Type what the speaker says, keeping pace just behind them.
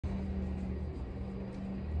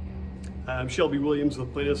I'm Shelby Williams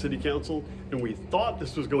with Plano City Council, and we thought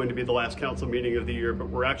this was going to be the last council meeting of the year, but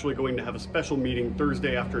we're actually going to have a special meeting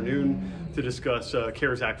Thursday afternoon to discuss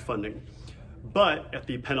CARES Act funding. But at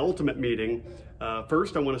the penultimate meeting,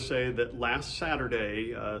 first I want to say that last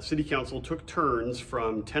Saturday, City Council took turns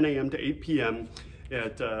from 10 a.m. to 8 p.m.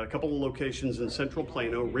 at a couple of locations in central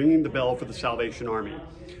Plano, ringing the bell for the Salvation Army.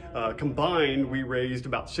 Combined, we raised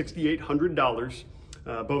about $6,800.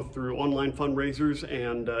 Both through online fundraisers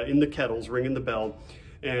and in the kettles, ringing the bell.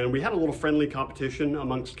 And we had a little friendly competition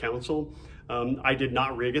amongst council. I did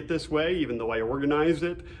not rig it this way, even though I organized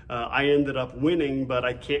it. I ended up winning, but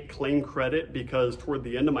I can't claim credit because toward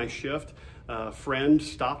the end of my shift, a friend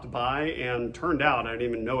stopped by and turned out, I didn't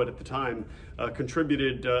even know it at the time,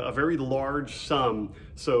 contributed a very large sum.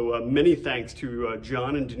 So many thanks to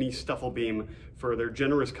John and Denise Stuffelbeam for their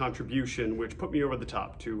generous contribution, which put me over the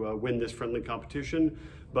top to win this friendly competition.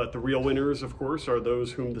 But the real winners, of course, are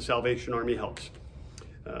those whom the Salvation Army helps.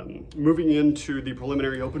 Moving into the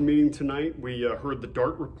preliminary open meeting tonight, we heard the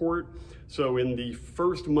DART report. So in the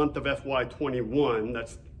first month of FY21,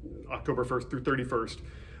 that's October 1st through 31st,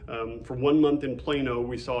 for 1 month in Plano,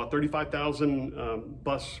 we saw 35,000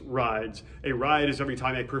 bus rides. A ride is every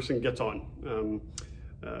time a person gets on.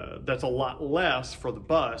 That's a lot less for the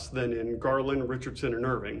bus than in Garland, Richardson, and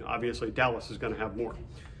Irving. Obviously, Dallas is going to have more.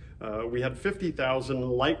 We had 50,000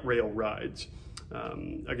 light rail rides.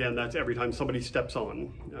 Again, that's every time somebody steps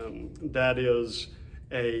on. That is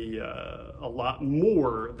a lot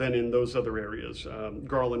more than in those other areas,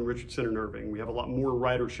 Garland, Richardson, and Irving. We have a lot more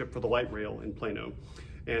ridership for the light rail in Plano.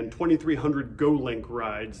 And 2,300 GoLink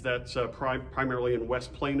rides. That's primarily in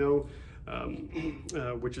West Plano,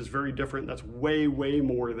 which is very different. That's way, way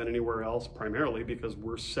more than anywhere else, primarily because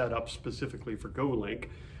we're set up specifically for GoLink,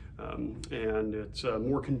 and it's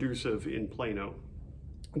more conducive in Plano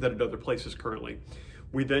than at other places currently.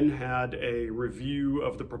 We then had a review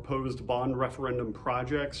of the proposed bond referendum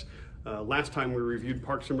projects. Last time we reviewed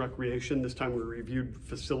Parks and Recreation, this time we reviewed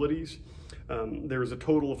facilities. There's a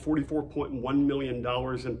total of $44.1 million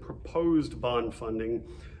in proposed bond funding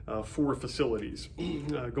for facilities.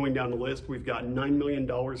 Going down the list, we've got $9 million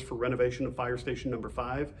for renovation of Fire Station number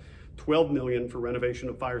 5, $12 million for renovation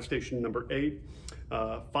of Fire Station number 8,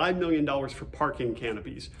 $5 million for parking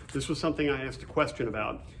canopies. This was something I asked a question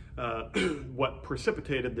about. What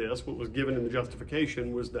precipitated this, what was given in the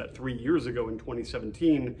justification, was that 3 years ago in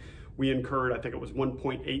 2017, we incurred, I think it was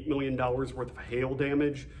 $1.8 million worth of hail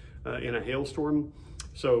damage in a hailstorm.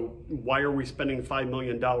 So why are we spending $5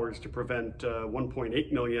 million to prevent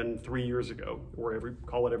 1.8 million 3 years ago, or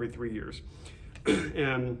call it every 3 years?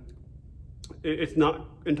 And it's not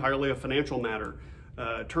entirely a financial matter.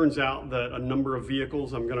 It turns out that a number of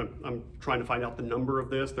vehicles, I'm trying to find out the number of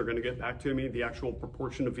this, they're gonna get back to me, the actual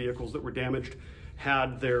proportion of vehicles that were damaged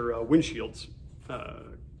had their windshields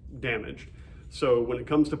damaged. So when it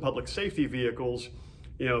comes to public safety vehicles,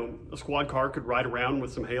 you know, a squad car could ride around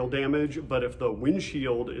with some hail damage, but if the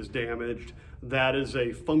windshield is damaged, that is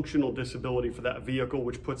a functional disability for that vehicle,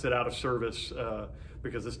 which puts it out of service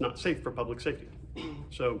because it's not safe for public safety.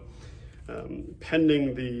 So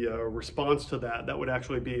pending the response to that, that would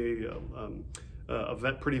actually be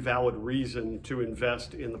a pretty valid reason to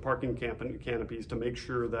invest in the parking canopies to make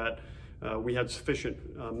sure that we had sufficient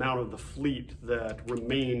amount of the fleet that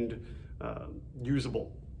remained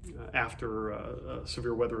usable after a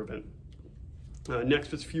severe weather event.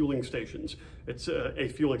 Next is fueling stations. It's a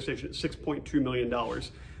fueling station at $6.2 million.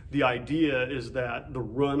 The idea is that the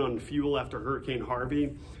run on fuel after Hurricane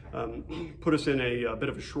Harvey put us in a bit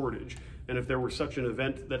of a shortage. And if there were such an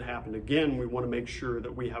event that happened again, we want to make sure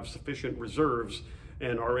that we have sufficient reserves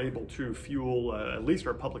and are able to fuel at least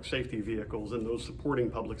our public safety vehicles and those supporting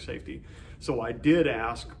public safety. So I did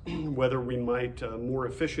ask whether we might more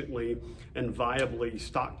efficiently and viably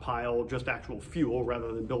stockpile just actual fuel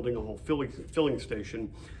rather than building a whole filling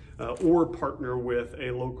station, or partner with a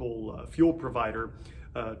local fuel provider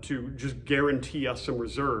to just guarantee us some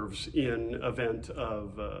reserves in event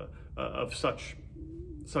of such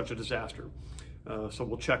a disaster. So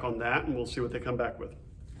we'll check on that and we'll see what they come back with.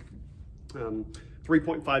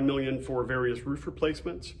 3.5 million for various roof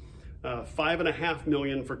replacements, 5.5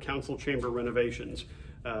 million for council chamber renovations.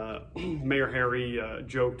 Mayor Harry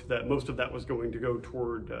joked that most of that was going to go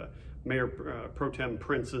toward Mayor Pro Tem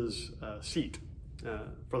Prince's seat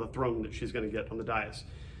for the throne that she's going to get on the dais.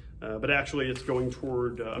 But actually it's going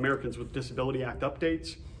toward Americans with Disability Act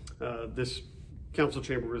updates. This council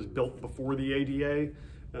chamber was built before the ADA,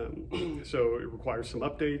 so it requires some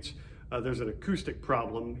updates. There's an acoustic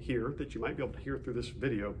problem here that you might be able to hear through this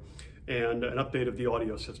video, and an update of the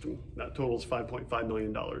audio system. That totals $5.5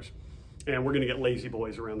 million. and we're going to get lazy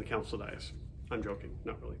boys around the council dais. I'm joking,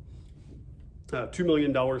 not really. $2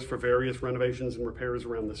 million for various renovations and repairs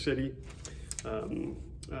around the city.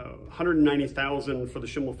 $190,000 for the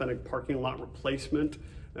Schimmelpfennig parking lot replacement.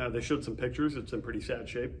 They showed some pictures. It's in pretty sad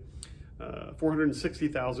shape.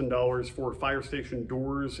 $460,000 for fire station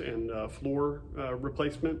doors and floor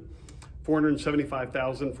replacement.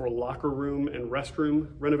 $475,000 for locker room and restroom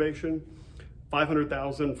renovation.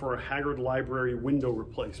 $500,000 for a Haggard Library window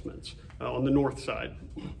replacements on the north side.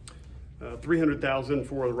 $300,000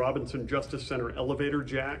 for the Robinson Justice Center elevator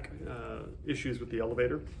jack. Issues with the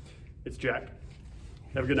elevator. It's jacked.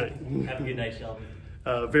 Have a good night. Have a good night, Shelby.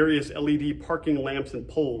 Various LED parking lamps and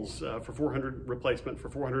poles replacement for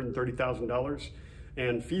 $430,000,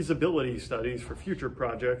 and feasibility studies for future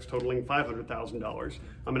projects totaling $500,000.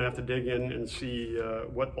 I'm gonna have to dig in and see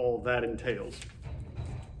what all that entails.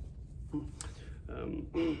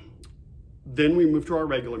 Then we move to our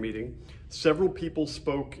regular meeting. Several people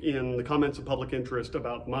spoke in the comments of public interest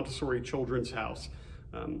about Montessori Children's House.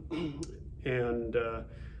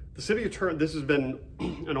 The city attorney, this has been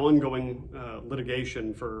an ongoing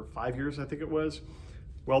litigation for 5 years, I think it was,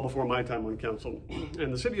 well before my time on council.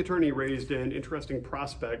 And the city attorney raised an interesting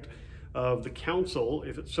prospect of the council,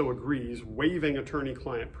 if it so agrees, waiving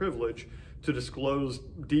attorney-client privilege to disclose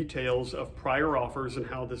details of prior offers and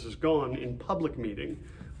how this has gone in public meeting.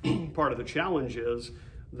 Part of the challenge is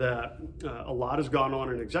that a lot has gone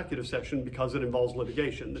on in executive session because it involves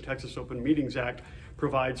litigation. The Texas Open Meetings Act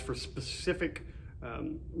provides for specific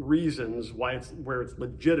reasons where it's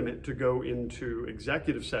legitimate to go into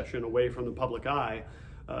executive session away from the public eye.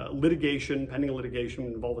 Pending litigation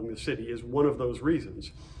involving the city is one of those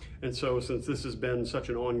reasons. And so since this has been such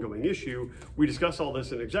an ongoing issue, we discuss all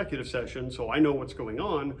this in executive session, so I know what's going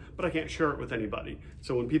on, but I can't share it with anybody.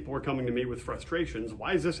 So when people are coming to me with frustrations,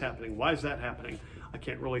 why is this happening? Why is that happening? I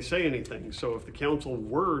can't really say anything. So if the council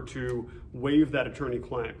were to waive that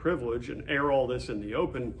attorney-client privilege and air all this in the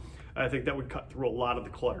open, I think that would cut through a lot of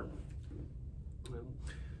the clutter.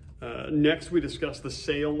 Next, we discussed the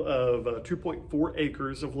sale of 2.4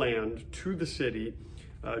 acres of land to the city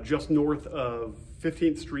just north of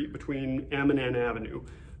 15th Street between M and N Avenue.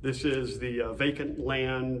 This is the vacant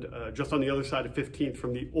land just on the other side of 15th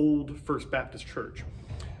from the old First Baptist Church.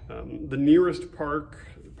 The nearest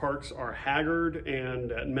parks are Haggard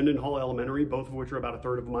and at Mendenhall Elementary, both of which are about a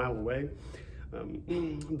third of a mile away.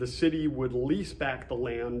 The city would lease back the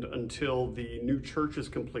land until the new church is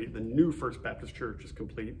complete, the new First Baptist Church is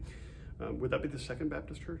complete. Would that be the Second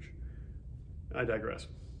Baptist Church? I digress.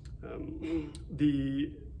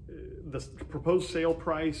 The proposed sale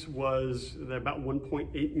price was about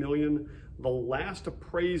 1.8 million. The last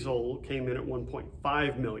appraisal came in at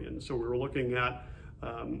 1.5 million. So we were looking at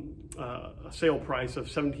a sale price of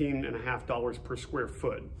 $17.50 per square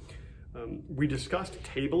foot. We discussed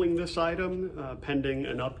tabling this item pending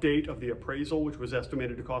an update of the appraisal, which was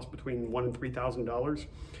estimated to cost between $1,000 and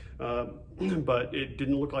 $3,000. But it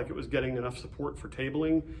didn't look like it was getting enough support for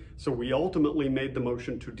tabling. So we ultimately made the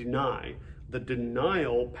motion to deny. The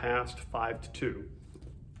denial passed 5-2.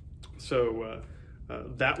 So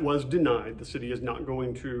that was denied. The city is not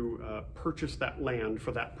going to purchase that land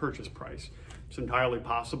for that purchase price. It's entirely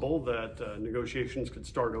possible that negotiations could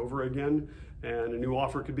start over again and a new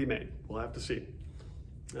offer could be made. We'll have to see.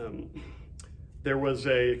 There was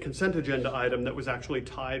a consent agenda item that was actually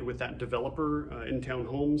tied with that developer in Town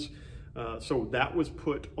Homes. So that was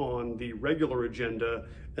put on the regular agenda,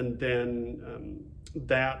 and then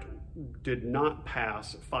that did not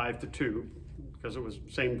pass 5-2 because it was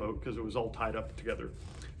same vote, because it was all tied up together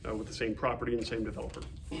with the same property and same developer.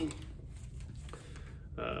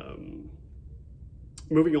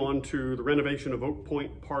 Moving on to the renovation of Oak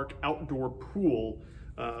Point Park outdoor pool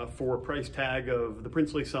for a price tag of the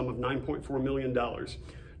princely sum of $9.4 million.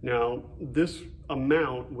 Now, this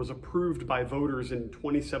amount was approved by voters in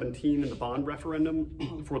 2017 in the bond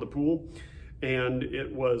referendum for the pool, and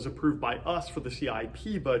it was approved by us for the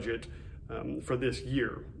CIP budget for this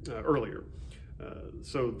year, earlier.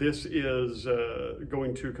 So this is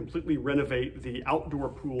going to completely renovate the outdoor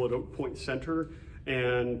pool at Oak Point Center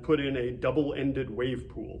and put in a double-ended wave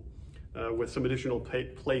pool with some additional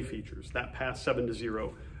play features. That passed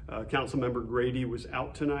 7-0. Councilmember Grady was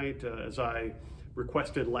out tonight, as I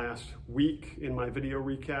requested last week in my video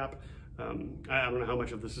recap. I don't know how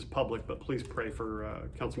much of this is public, but please pray for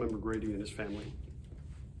Councilmember Grady and his family.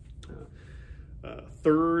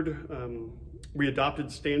 Third, we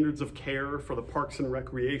adopted standards of care for the Parks and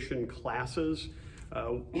Recreation classes.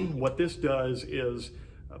 What this does is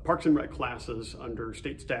Parks and Rec classes under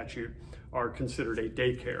state statute are considered a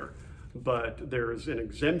daycare. but there's an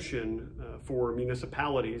exemption for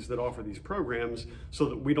municipalities that offer these programs so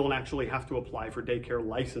that we don't actually have to apply for daycare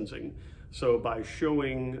licensing. So by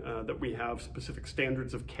showing that we have specific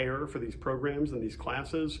standards of care for these programs and these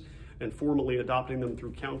classes and formally adopting them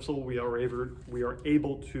through council, we are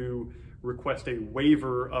able to request a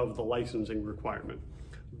waiver of the licensing requirement.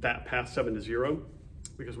 That passed 7-0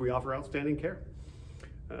 because we offer outstanding care.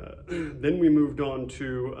 Then we moved on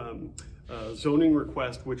to zoning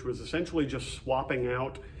request, which was essentially just swapping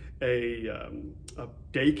out a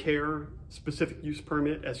daycare specific use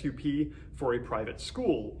permit, SUP, for a private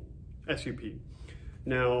school SUP.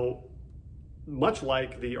 Now, much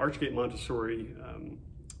like the Archgate Montessori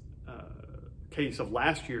case of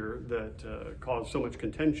last year that caused so much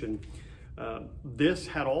contention, this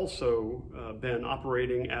had also been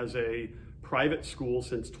operating as a private school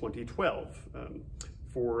since 2012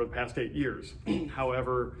 for the past 8 years.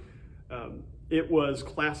 However, it was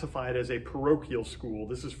classified as a parochial school.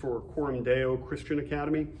 This is for Coram Deo Christian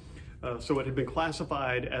Academy. So it had been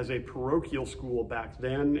classified as a parochial school back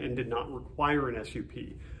then and did not require an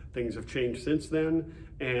SUP. Things have changed since then,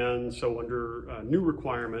 and so under new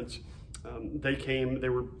requirements, they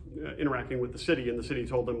were interacting with the city, and the city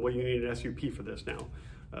told them, well, you need an SUP for this now.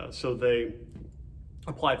 So they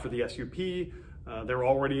applied for the SUP. They're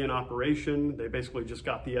already in operation. They basically just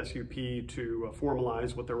got the SUP to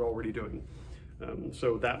formalize what they're already doing.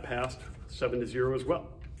 So that passed 7-0 as well.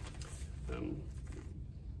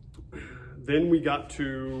 Then we got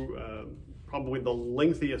to probably the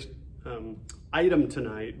lengthiest item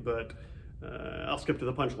tonight, but I'll skip to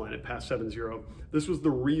the punchline. It passed 7-0. This was the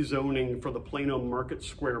rezoning for the Plano Market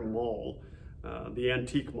Square Mall, the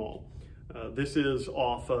antique mall. This is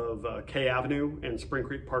off of K Avenue and Spring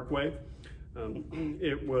Creek Parkway.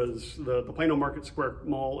 It was the Plano Market Square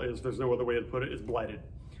Mall is, there's no other way to put it, is blighted.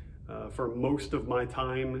 For most of my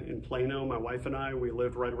time in Plano, my wife and I, we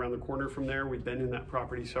lived right around the corner from there. We've been in that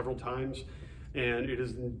property several times, and it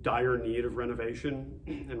is in dire need of renovation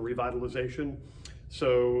and revitalization.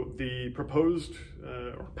 So the proposed,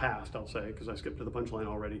 or passed, I'll say, because I skipped to the punchline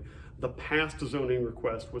already, the past zoning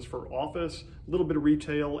request was for office, a little bit of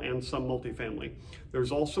retail, and some multifamily.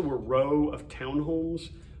 There's also a row of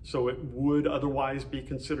townhomes, so it would otherwise be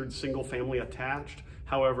considered single family attached.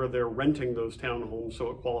 However, they're renting those townhomes, so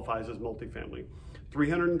it qualifies as multifamily.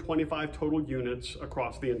 325 total units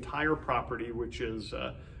across the entire property, which is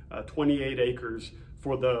 28 acres.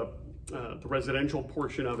 For the residential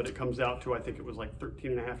portion of it, it comes out to, I think it was like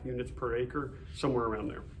 13.5 units per acre, somewhere around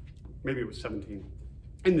there. Maybe it was 17,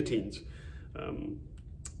 in the teens.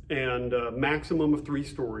 And maximum of 3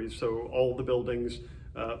 stories, so all the buildings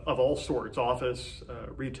of all sorts, office,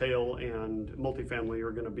 retail, and multifamily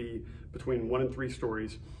are gonna be between 1 and 3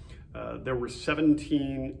 stories. There were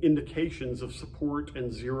 17 indications of support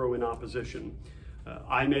and 0 in opposition.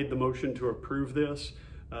 I made the motion to approve this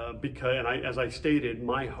because, and as I stated,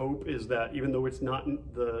 my hope is that even though it's not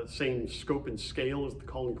the same scope and scale as the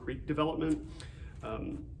Collin Creek development,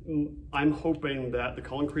 I'm hoping that the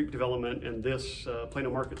Collin Creek development and this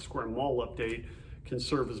Plano Market Square Mall update can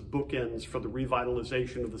serve as bookends for the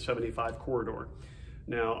revitalization of the 75 corridor.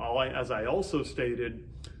 Now, as I also stated,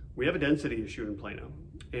 we have a density issue in Plano,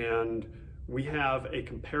 and we have a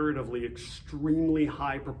comparatively extremely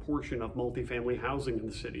high proportion of multifamily housing in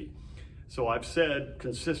the city. So I've said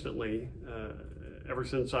consistently, ever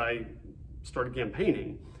since I started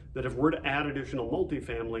campaigning, that if we're to add additional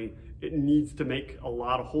multifamily, it needs to make a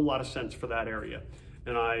whole lot of sense for that area.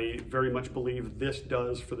 And I very much believe this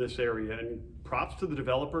does for this area. And props to the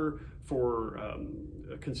developer for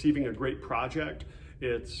conceiving a great project.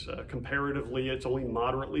 It's comparatively, it's only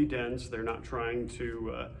moderately dense. They're not trying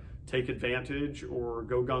to take advantage or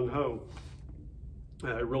go gung-ho.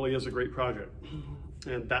 It really is a great project.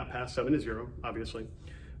 And that passed 7-0, obviously.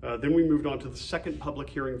 Then we moved on to the second public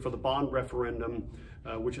hearing for the bond referendum,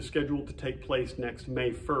 which is scheduled to take place next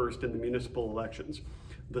May 1st in the municipal elections.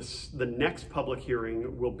 The next public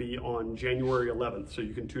hearing will be on January 11th, so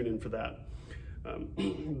you can tune in for that.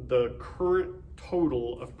 The current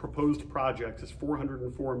total of proposed projects is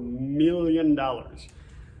 $404 million.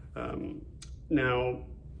 Now,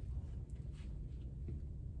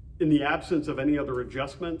 in the absence of any other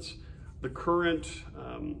adjustments, the current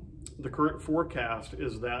forecast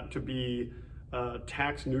is that to be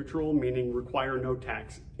tax neutral, meaning require no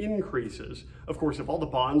tax increases. Of course, if all the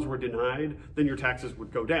bonds were denied, then your taxes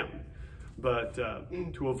would go down. But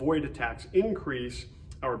to avoid a tax increase,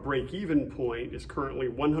 our break-even point is currently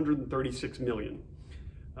 $136 million.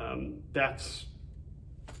 That's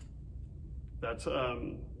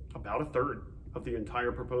about a third of the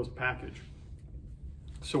entire proposed package.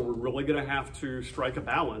 So we're really going to have to strike a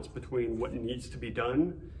balance between what needs to be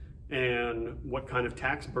done and what kind of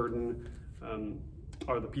tax burden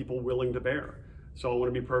are the people willing to bear. So I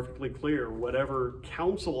want to be perfectly clear, whatever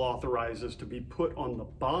council authorizes to be put on the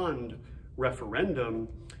bond referendum,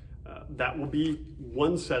 that will be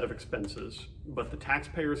one set of expenses, but the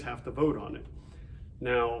taxpayers have to vote on it.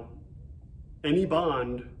 Now, any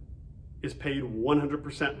bond is paid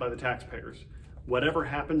 100% by the taxpayers. Whatever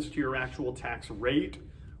happens to your actual tax rate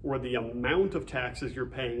or the amount of taxes you're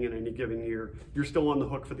paying in any given year, you're still on the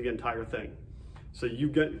hook for the entire thing. So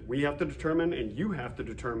we have to determine, and you have to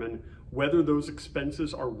determine, whether those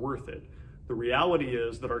expenses are worth it. The reality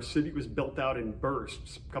is that our city was built out in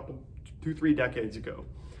bursts 2-3 decades ago.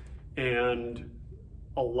 And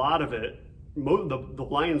a lot of it, the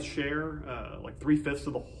lion's share, like 3/5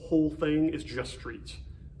 of the whole thing is just streets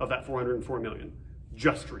of that $404 million,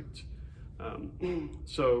 just streets.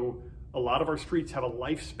 So a lot of our streets have a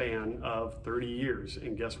lifespan of 30 years.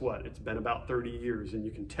 And guess what? It's been about 30 years, and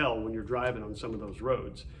you can tell when you're driving on some of those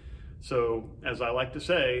roads. So as I like to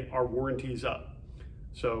say, our warranty's up.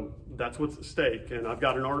 So that's what's at stake. And I've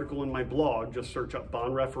got an article in my blog, just search up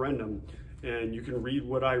bond referendum, and you can read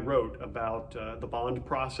what I wrote about the bond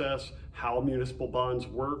process, how municipal bonds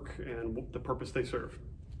work, and the purpose they serve.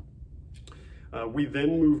 We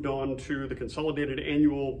then moved on to the Consolidated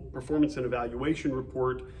Annual Performance and Evaluation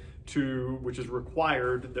Report, which is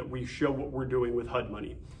required that we show what we're doing with HUD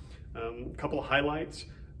money. A couple of highlights.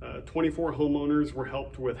 24 homeowners were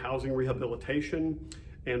helped with housing rehabilitation,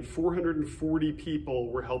 and 440 people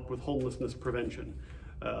were helped with homelessness prevention.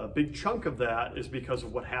 A big chunk of that is because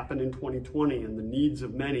of what happened in 2020, and the needs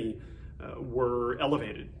of many were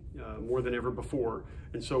elevated more than ever before.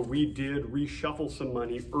 And so we did reshuffle some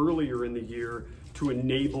money earlier in the year to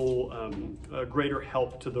enable greater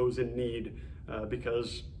help to those in need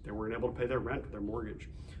because they weren't able to pay their rent or their mortgage.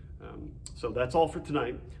 So that's all for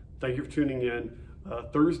tonight. Thank you for tuning in.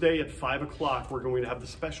 Thursday at 5 o'clock, we're going to have the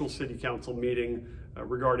special city council meeting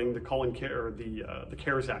regarding the the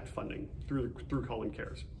CARES Act funding through Call and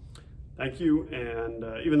Cares. Thank you, and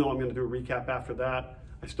even though I'm going to do a recap after that,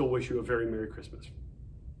 I still wish you a very Merry Christmas.